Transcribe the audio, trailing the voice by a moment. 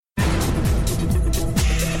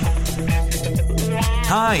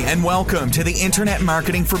Hi, and welcome to the Internet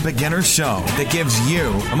Marketing for Beginners show that gives you,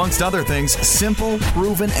 amongst other things, simple,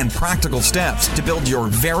 proven, and practical steps to build your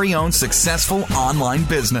very own successful online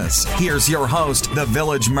business. Here's your host, the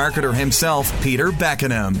village marketer himself, Peter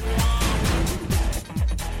Beckenham.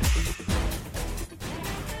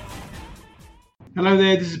 Hello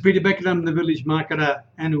there, this is Peter Beckenham, the village marketer,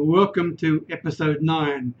 and welcome to episode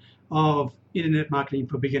 9 of Internet Marketing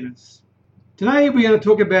for Beginners. Today we're going to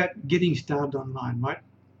talk about getting started online, right?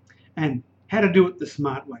 And how to do it the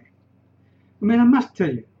smart way. I mean, I must tell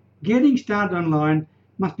you, getting started online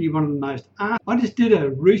must be one of the most... I just did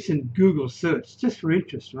a recent Google search just for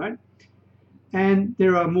interest, right? And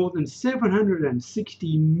there are more than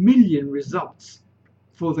 760 million results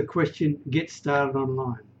for the question, get started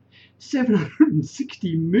online.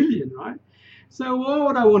 760 million, right? So why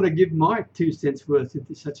would I want to give my 2 cents worth if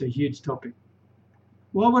it's such a huge topic?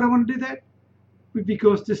 Why would I want to do that?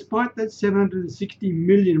 Because despite that 760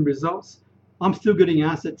 million results, I'm still getting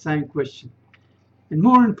asked that same question. And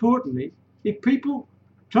more importantly, if people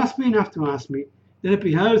trust me enough to ask me, then it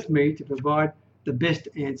behoves me to provide the best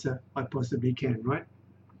answer I possibly can, right?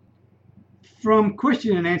 From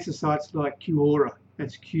question and answer sites like Quora,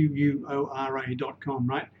 that's Quora.com,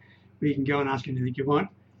 right? Where you can go and ask anything you want.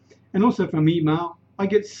 And also from email, I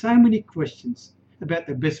get so many questions about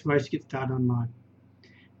the best ways to get started online.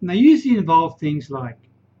 And they usually involve things like,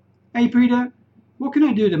 hey Peter, what can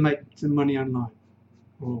I do to make some money online?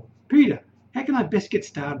 Or, Peter, how can I best get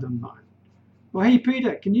started online? Or, hey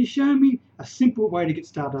Peter, can you show me a simple way to get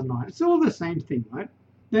started online? It's all the same thing, right?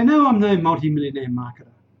 They know I'm no multi-millionaire marketer,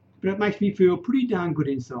 but it makes me feel pretty darn good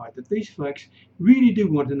inside that these folks really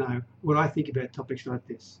do want to know what I think about topics like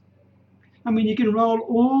this. I mean, you can roll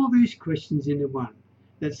all these questions into one.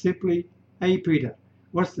 That's simply, hey Peter,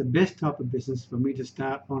 what's the best type of business for me to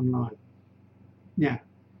start online? Now,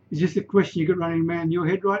 is this a question you got running around your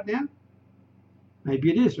head right now? Maybe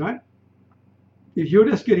it is, right? If you're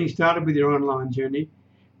just getting started with your online journey,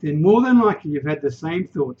 then more than likely you've had the same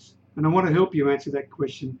thoughts, and I want to help you answer that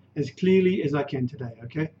question as clearly as I can today,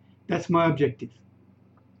 okay? That's my objective.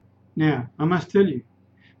 Now, I must tell you,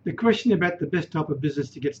 the question about the best type of business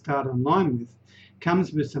to get started online with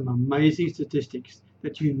comes with some amazing statistics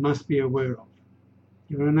that you must be aware of.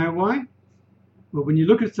 You want to know why? Well, when you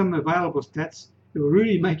look at some available stats, it will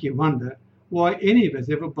really make you wonder why any of us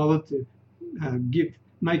ever bothered to give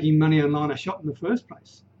making money online a shot in the first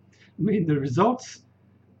place. I mean, the results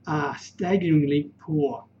are staggeringly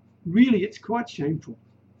poor. Really, it's quite shameful.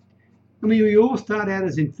 I mean, we all start out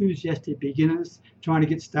as enthusiastic beginners trying to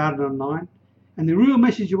get started online, and the real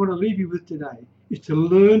message I want to leave you with today is to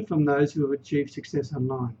learn from those who have achieved success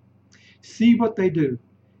online. See what they do.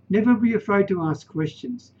 Never be afraid to ask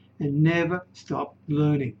questions and never stop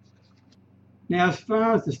learning. Now, as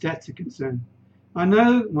far as the stats are concerned, I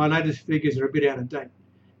know my latest figures are a bit out of date,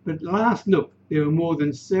 but last look, there were more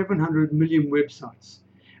than 700 million websites,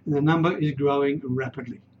 and the number is growing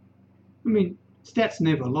rapidly. I mean, stats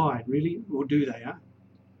never lie, really, or do they?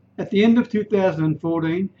 At the end of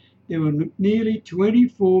 2014, there were nearly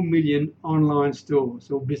 24 million online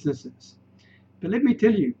stores or businesses. But let me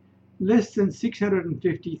tell you, less than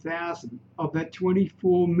 650,000 of that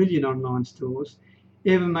 24 million online stores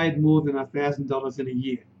ever made more than $1,000 in a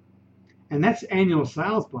year. And that's annual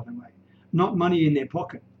sales, by the way, not money in their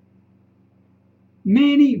pocket.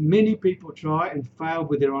 Many people try and fail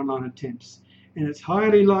with their online attempts, and it's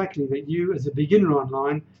highly likely that you, as a beginner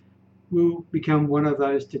online, will become one of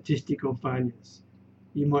those statistical failures.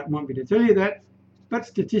 You might want me to tell you that, but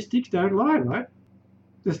statistics don't lie, right?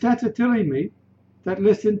 The stats are telling me that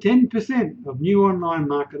less than 10% of new online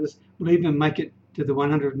marketers will even make it to the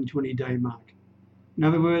 120-day mark. In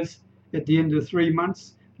other words, at the end of 3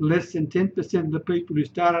 months, less than 10% of the people who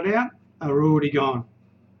started out are already gone.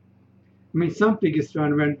 I mean, some figures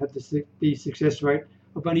thrown around have the success rate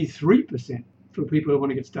of only 3% for people who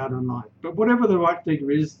want to get started online. But whatever the right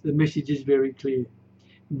figure is, the message is very clear.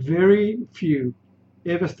 Very few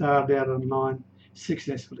ever started out online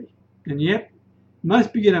successfully. And yet,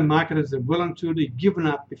 most beginner marketers have well and truly given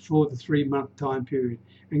up before the 3-month time period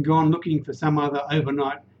and gone looking for some other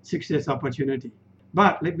overnight success opportunity.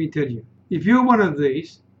 But let me tell you, if you're one of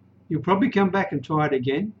these, you'll probably come back and try it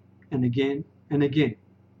again and again and again,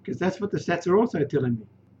 because that's what the stats are also telling me.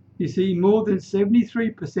 You see, more than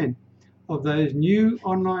 73% of those new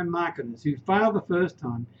online marketers who fail the first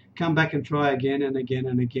time come back and try again and again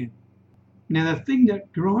and again. Now, the thing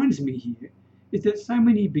that grinds me here is that so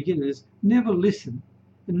many beginners never listen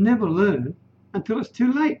and never learn until it's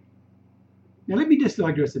too late. Now, let me just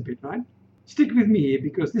digress a bit, right? Stick with me here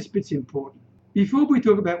because this bit's important. Before we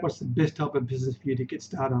talk about what's the best type of business for you to get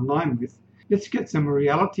started online with, let's get some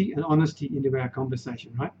reality and honesty into our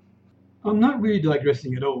conversation, right? I'm not really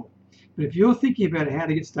digressing at all, but if you're thinking about how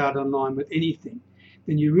to get started online with anything,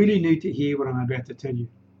 then you really need to hear what I'm about to tell you.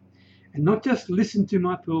 And not just listen to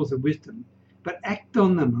my pearls of wisdom, but act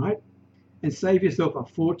on them, right? And save yourself a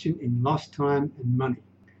fortune in lost time and money.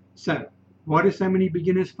 So, why do so many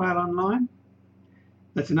beginners fail online?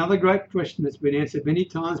 That's another great question that's been answered many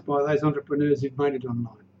times by those entrepreneurs who've made it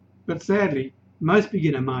online. But sadly, most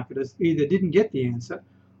beginner marketers either didn't get the answer,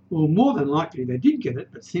 or more than likely they did get it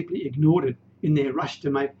but simply ignored it in their rush to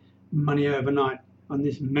make money overnight on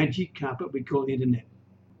this magic carpet we call the internet.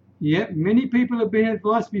 Yep, many people have been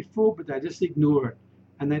advised before, but they just ignore it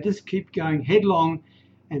and they just keep going headlong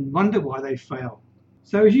and wonder why they fail.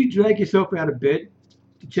 So as you drag yourself out of bed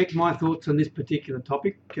to check my thoughts on this particular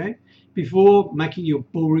topic, okay, before making your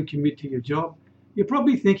boring commute to your job, you're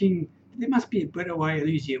probably thinking there must be a better way, an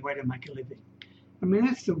easier way to make a living. I mean,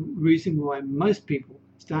 that's the reason why most people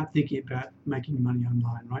start thinking about making money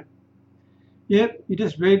online, right? Yep, you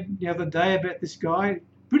just read the other day about this guy,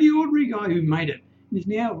 pretty ordinary guy who made it, and is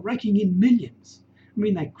now raking in millions. I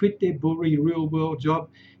mean, they quit their boring real-world job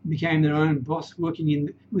and became their own boss, working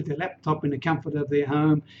with their laptop in the comfort of their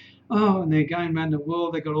home. Oh, and they're going around the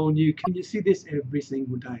world. They've got all new. And you see this every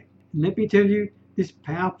single day. And let me tell you, this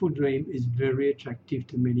powerful dream is very attractive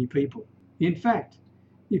to many people. In fact,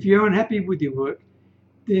 if you're unhappy with your work,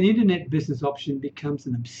 then an internet business option becomes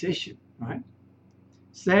an obsession, right?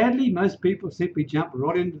 Sadly, most people simply jump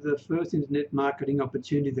right into the first internet marketing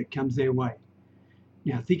opportunity that comes their way.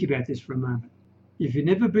 Now, think about this for a moment. If you've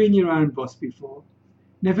never been your own boss before,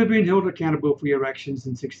 never been held accountable for your actions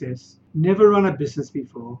and success, never run a business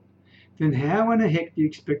before, then how in the heck do you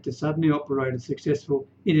expect to suddenly operate a successful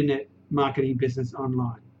internet marketing business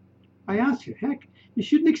online? I ask you, heck, you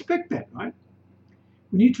shouldn't expect that, right?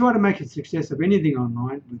 When you try to make a success of anything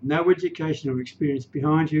online with no education or experience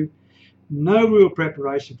behind you, no real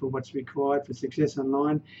preparation for what's required for success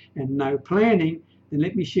online, and no planning, then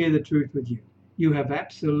let me share the truth with you. You have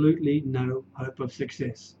absolutely no hope of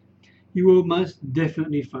success. You will most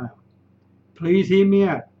definitely fail. Please hear me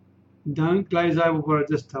out. Don't glaze over what I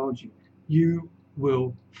just told you. You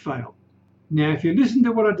will fail. Now, if you listen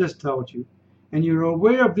to what I just told you, and you're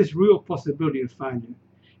aware of this real possibility of failure,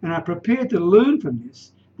 and are prepared to learn from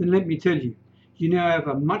this, then let me tell you, you now have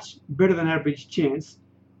a much better than average chance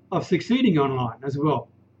of succeeding online as well.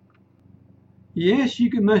 Yes, you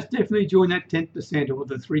can most definitely join that 10% or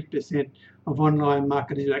the 3% of online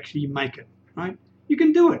marketers who actually make it, right? You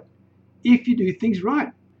can do it if you do things right.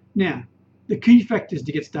 Now, the key factors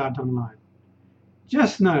to get started online.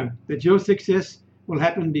 Just know that your success will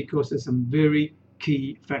happen because of some very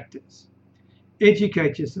key factors.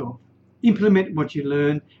 Educate yourself, implement what you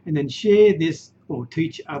learn, and then share this or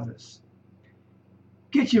teach others.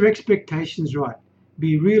 Get your expectations right.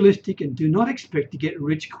 Be realistic and do not expect to get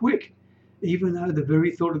rich quick, even though the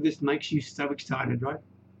very thought of this makes you so excited, right?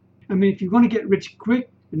 I mean, if you want to get rich quick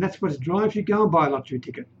and that's what drives you, go and buy a lottery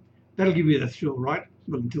ticket. That'll give you the thrill, right?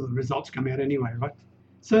 Well, until the results come out anyway, right?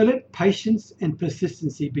 So let patience and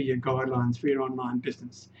persistency be your guidelines for your online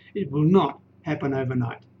business. It will not happen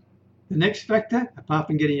overnight. The next factor, apart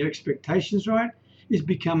from getting your expectations right, is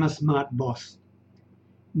become a smart boss.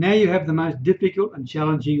 Now you have the most difficult and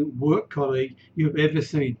challenging work colleague you've ever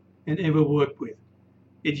seen and ever worked with.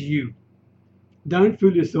 It's you. Don't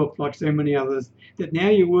fool yourself like so many others that now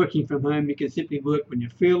you're working from home, you can simply work when you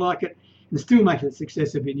feel like it and still make a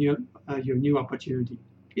success of your new opportunity.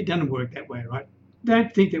 It doesn't work that way, right?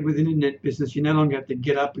 Don't think that with an internet business you no longer have to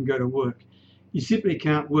get up and go to work. You simply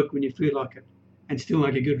can't work when you feel like it and still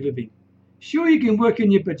make a good living. Sure, you can work in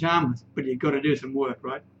your pajamas, but you've got to do some work,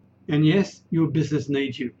 right? And yes, your business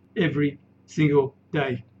needs you every single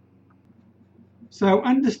day. So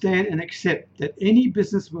understand and accept that any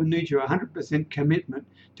business will need your 100% commitment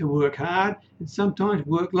to work hard and sometimes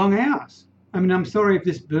work long hours. I mean, I'm sorry if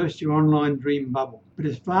this bursts your online dream bubble, but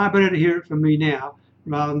it's far better to hear it from me now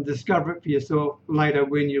rather than discover it for yourself later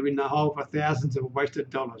when you're in the hole for thousands of wasted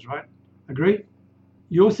dollars, right? Agree?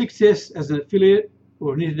 Your success as an affiliate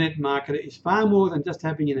or an internet marketer is far more than just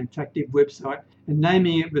having an attractive website and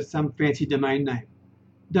naming it with some fancy domain name.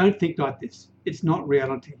 Don't think like this. It's not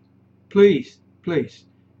reality. Please,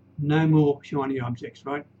 no more shiny objects,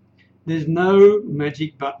 right? There's no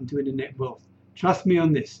magic button to internet wealth. Trust me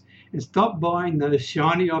on this. And stop buying those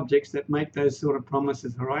shiny objects that make those sort of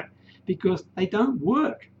promises, all right? Because they don't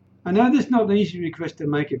work. I know this is not an easy request to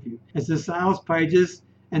make of you, as the sales pages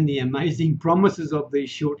and the amazing promises of these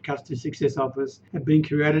shortcuts to success offers have been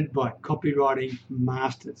created by copywriting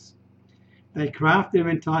masters. They craft their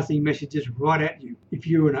enticing messages right at you if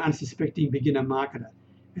you're an unsuspecting beginner marketer,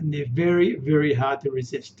 and they're very, very hard to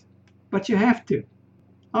resist. But you have to.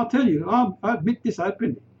 I'll tell you, I admit this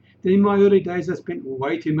openly, that in my early days I spent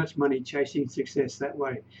way too much money chasing success that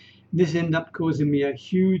way. This ended up causing me a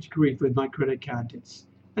huge grief with my credit card debts.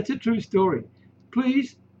 That's a true story.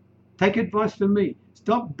 Please take advice from me.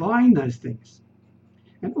 Stop buying those things.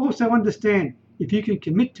 And also understand, if you can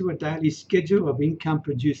commit to a daily schedule of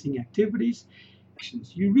income-producing activities,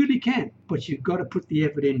 you really can, but you've got to put the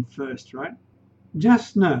effort in first, right?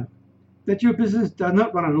 Just know that your business does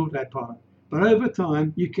not run on autopilot, but over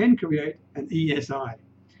time you can create an ESI,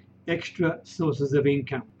 extra sources of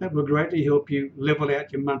income, that will greatly help you level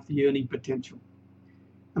out your monthly earning potential.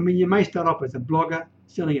 I mean, you may start off as a blogger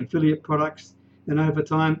selling affiliate products, then over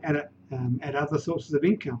time add other sources of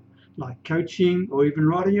income like coaching or even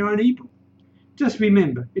writing your own ebook. Just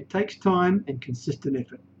remember, it takes time and consistent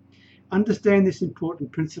effort. Understand this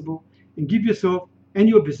important principle and give yourself and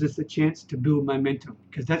your business a chance to build momentum,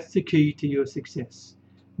 because that's the key to your success.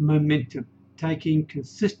 Momentum, taking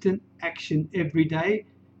consistent action every day,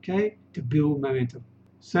 okay, to build momentum.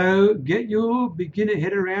 So get your beginner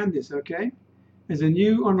head around this, okay? As a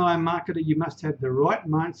new online marketer, you must have the right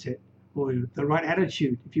mindset or the right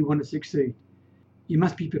attitude if you want to succeed. You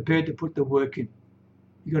must be prepared to put the work in.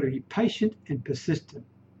 You've got to be patient and persistent.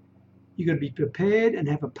 You've got to be prepared and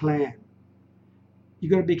have a plan.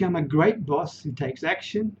 You've got to become a great boss who takes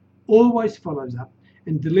action, always follows up,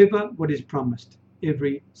 and deliver what is promised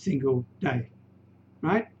every single day.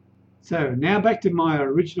 Right? So now back to my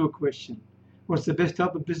original question. What's the best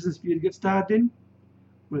type of business for you to get started in?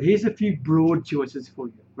 Well, here's a few broad choices for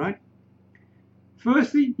you, right?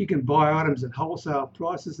 Firstly, you can buy items at wholesale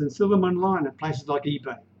prices and sell them online at places like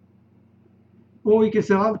eBay. Or you can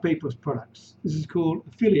sell other people's products. This is called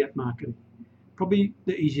affiliate marketing. Probably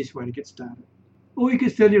the easiest way to get started. Or you can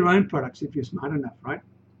sell your own products if you're smart enough, right?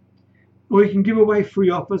 Or you can give away free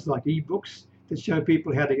offers like ebooks that show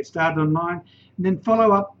people how to get started online, and then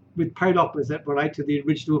follow up with paid offers that relate to the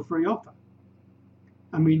original free offer.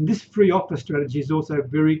 I mean, this free offer strategy is also a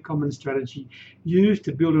very common strategy used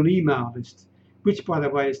to build an email list, which, by the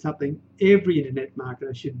way, is something every internet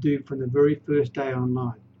marketer should do from the very first day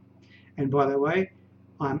online. And by the way,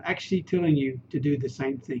 I'm actually telling you to do the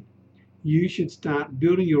same thing. You should start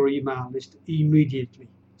building your email list immediately.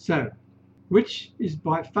 So, which is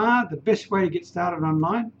by far the best way to get started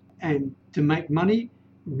online and to make money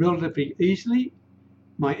relatively easily?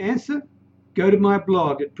 My answer? Go to my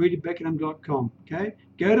blog at peterbeckenham.com, okay?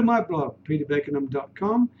 Go to my blog,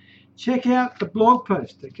 peterbeckenham.com. Check out the blog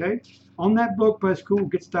post, okay? On that blog post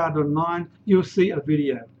called Get Started Online, you'll see a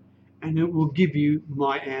video, and it will give you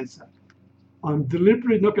my answer. I'm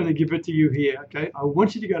deliberately not going to give it to you here, okay? I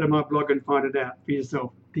want you to go to my blog and find it out for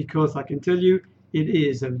yourself, because I can tell you it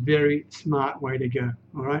is a very smart way to go,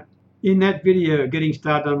 all right? In that video, Getting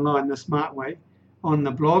Started Online the Smart Way, on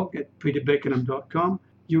the blog at peterbeckenham.com,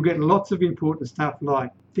 you'll get lots of important stuff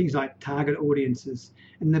like things like target audiences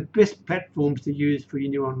and the best platforms to use for your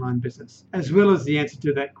new online business, as well as the answer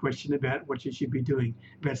to that question about what you should be doing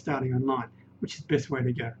about starting online, which is the best way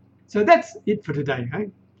to go. So that's it for today, okay?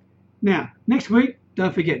 Now, next week,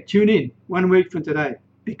 don't forget, tune in 1 week from today,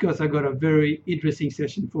 because I've got a very interesting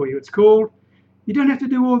session for you. It's called, You Don't Have to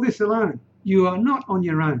Do All This Alone. You Are Not On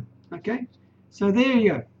Your Own, okay? So there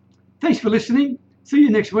you go. Thanks for listening. See you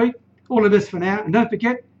next week. All of this for now. And don't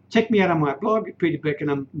forget, check me out on my blog at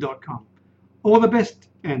peterbeckenham.com. All the best,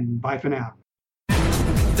 and bye for now.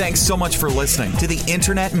 Thanks so much for listening to the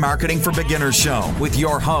Internet Marketing for Beginners show with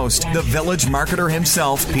your host, the village marketer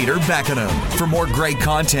himself, Peter Beckenham. For more great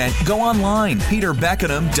content, go online,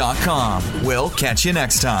 peterbeckenham.com. We'll catch you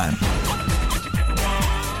next time.